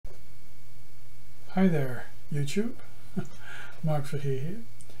Hi there, YouTube. Mark Verheer here.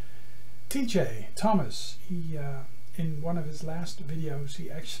 TJ Thomas, he in one of his last videos, he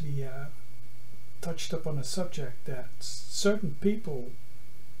actually touched upon a subject that certain people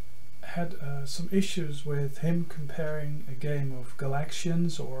had some issues with him comparing a game of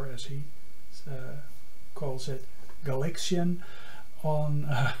Galaxians, or as he calls it, Galaxian, on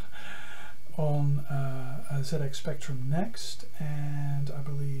a ZXSpectrum Next and I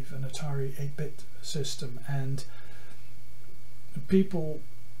believe an Atari 8-bit system, and people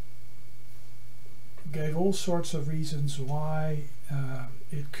gave all sorts of reasons why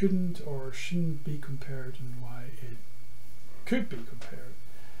it couldn't or shouldn't be compared and why it could be compared.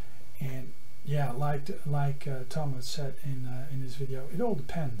 And yeah, like Thomas said in his video, it all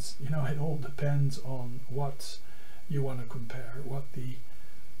depends. You know, it all depends on what you want to compare, what the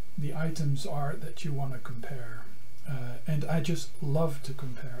items are that you want to compare. And I just love to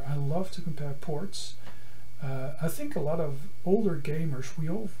compare. I love to compare ports. I think a lot of older gamers,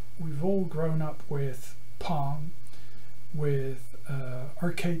 we've all grown up with Pong, with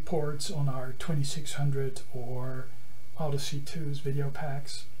arcade ports on our 2600 or Odyssey 2's video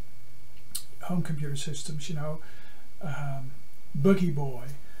packs, home computer systems, you know, Buggy Boy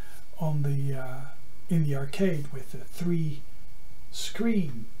on the in the arcade with the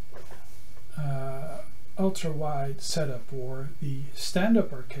 3-screen ultra-wide setup, or the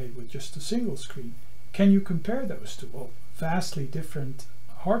stand-up arcade with just a single screen. Can you compare those two? Well, vastly different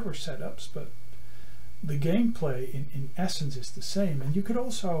hardware setups, but the gameplay in essence is the same. And you could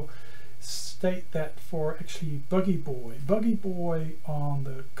also state that for actually Buggy Boy on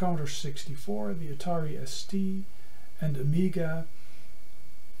the Commodore 64, the Atari ST and Amiga,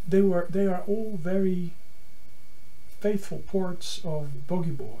 they are all very faithful ports of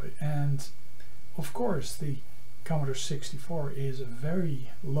Buggy Boy. And of course the Commodore 64 is very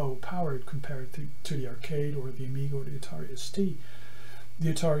low powered compared to the arcade or the Amiga or the Atari ST.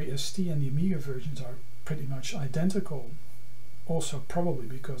 The Atari ST and the Amiga versions are pretty much identical, also probably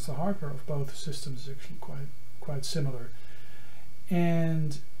because the hardware of both systems is actually quite similar.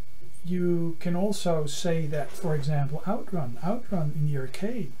 And you can also say that, for example, Outrun in the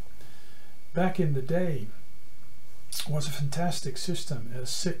arcade back in the day was a fantastic system, a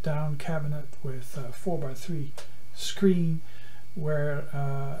sit-down cabinet with a 4x3 screen, where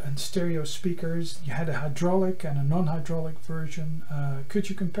and stereo speakers. You had a hydraulic and a non-hydraulic version. Could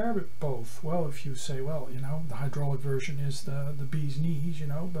you compare with both? Well, if you say, well, you know, the hydraulic version is the bee's knees, you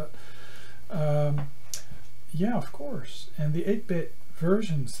know, but yeah, of course. And the 8-bit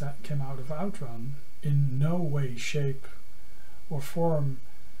versions that came out of Outrun in no way, shape or form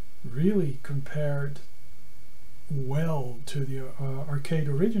really compared well to the arcade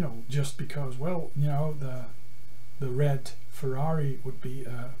original, just because, well, you know, the red Ferrari would be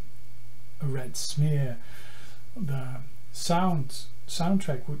a red smear, the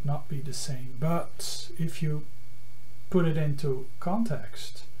soundtrack would not be the same. But if you put it into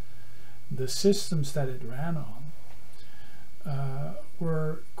context, the systems that it ran on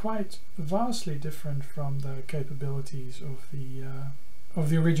were quite vastly different from the capabilities of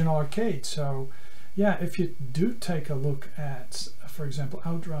the original arcade. So yeah, if you do take a look at, for example,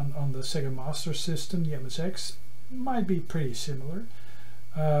 Outrun on the Sega Master System, the MSX, might be pretty similar.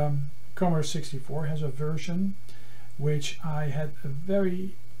 Commodore 64 has a version which I had a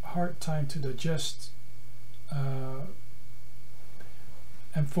very hard time to digest, and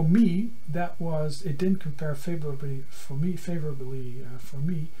for me that was, it didn't compare favorably for me.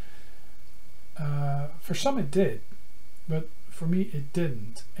 For some it did, but for me it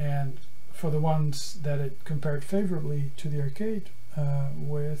didn't. And for the ones that it compared favorably to the arcade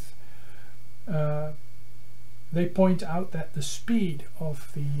with, they point out that the speed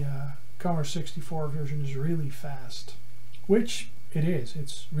of the Commodore 64 version is really fast, which it is,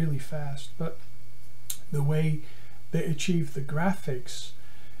 it's really fast, but the way they achieve the graphics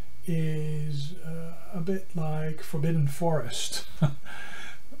is a bit like Forbidden Forest.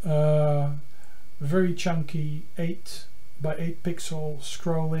 Very chunky 8x8 pixel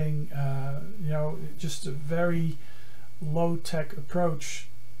scrolling, you know, just a very low-tech approach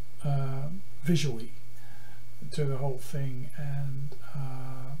visually to the whole thing. And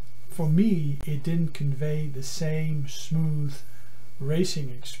for me it didn't convey the same smooth racing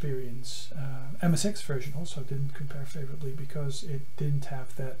experience. MSX version also didn't compare favorably because it didn't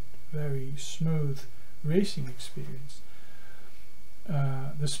have that very smooth racing experience.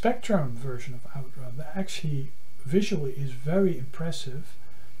 The Spectrum version of Outrun, that actually visually is very impressive,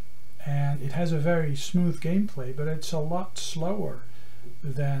 and it has a very smooth gameplay, but it's a lot slower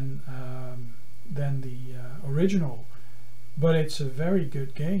than the original. But it's a very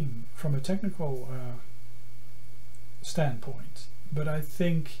good game from a technical standpoint, but I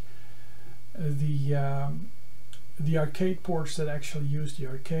think the arcade ports that actually use the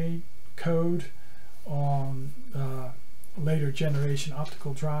arcade code on later generation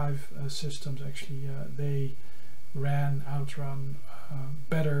optical drive systems, actually they outrun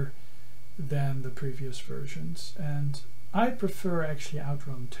better than the previous versions, and I prefer actually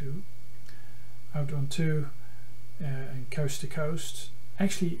Outrun 2 and Coast to Coast.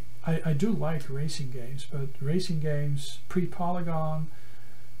 Actually, I do like racing games, but racing games pre-polygon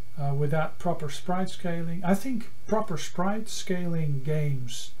without proper sprite scaling. I think proper sprite scaling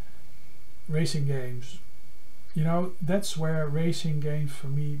games, racing games, you know, that's where racing games for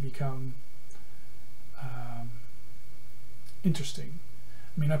me become interesting.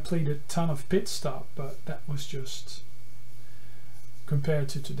 I mean, I played a ton of Pit Stop, but that was just, compared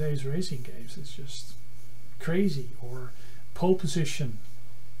to today's racing games, it's just crazy. Or Pole Position.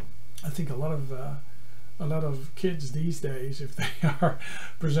 I think a lot of kids these days, if they are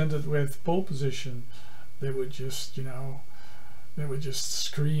presented with Pole Position, they would just, you know, they would just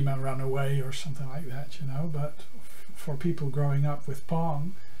scream and run away or something like that, you know. But for people growing up with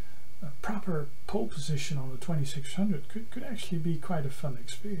Pong, a proper pole position on the 2600 could actually be quite a fun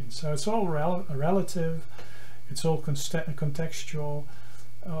experience. So it's all relative, it's all contextual.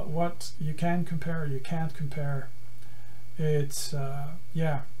 What you can compare, you can't compare. It's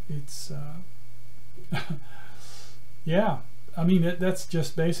yeah, it's yeah. I mean, that's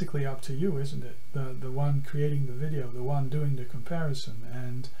just basically up to you, isn't it? The one creating the video, the one doing the comparison.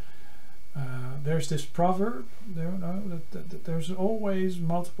 And there's this proverb, there's always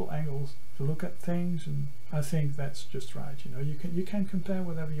multiple angles to look at things, and I think that's just right. You know, you can compare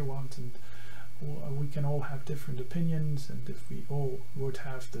whatever you want, and we can all have different opinions, and if we all would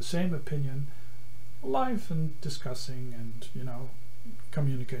have the same opinion, life and discussing and, you know,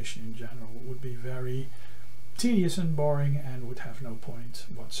 communication in general would be very tedious and boring and would have no point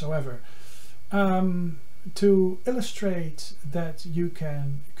whatsoever. To illustrate that you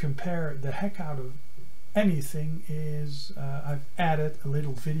can compare the heck out of anything is I've added a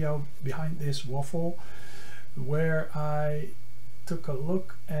little video behind this waffle where I took a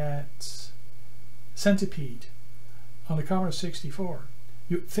look at Centipede on the Commodore 64.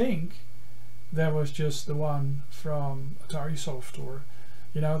 You'd think that was just the one from Atari Software,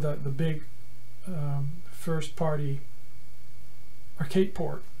 you know, the big first party arcade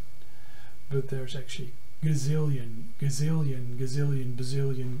port, but there's actually gazillion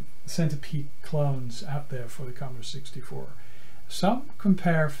Centipede clones out there for the Commodore 64. Some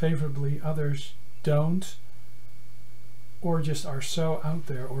compare favorably, others don't, or just are so out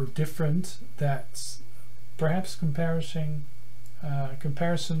there or different that perhaps comparing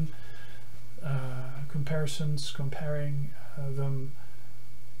them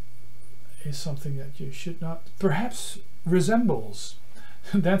is something that you should not, perhaps resembles.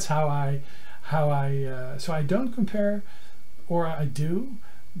 That's how I so I don't compare, or I do,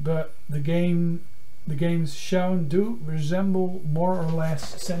 but the games shown do resemble more or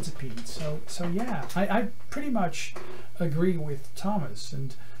less Centipede. So yeah, I pretty much agree with Thomas,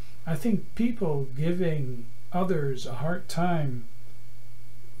 and I think people giving others a hard time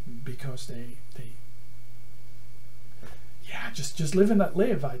because they yeah, just live and let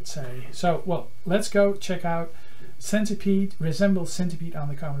live, I'd say. So, well, let's go check out Centipede. Resembles Centipede on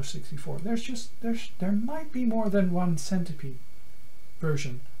the Commodore 64. There might be more than one Centipede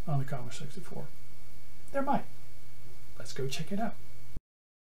version on the Commodore 64. There might. Let's go check it out.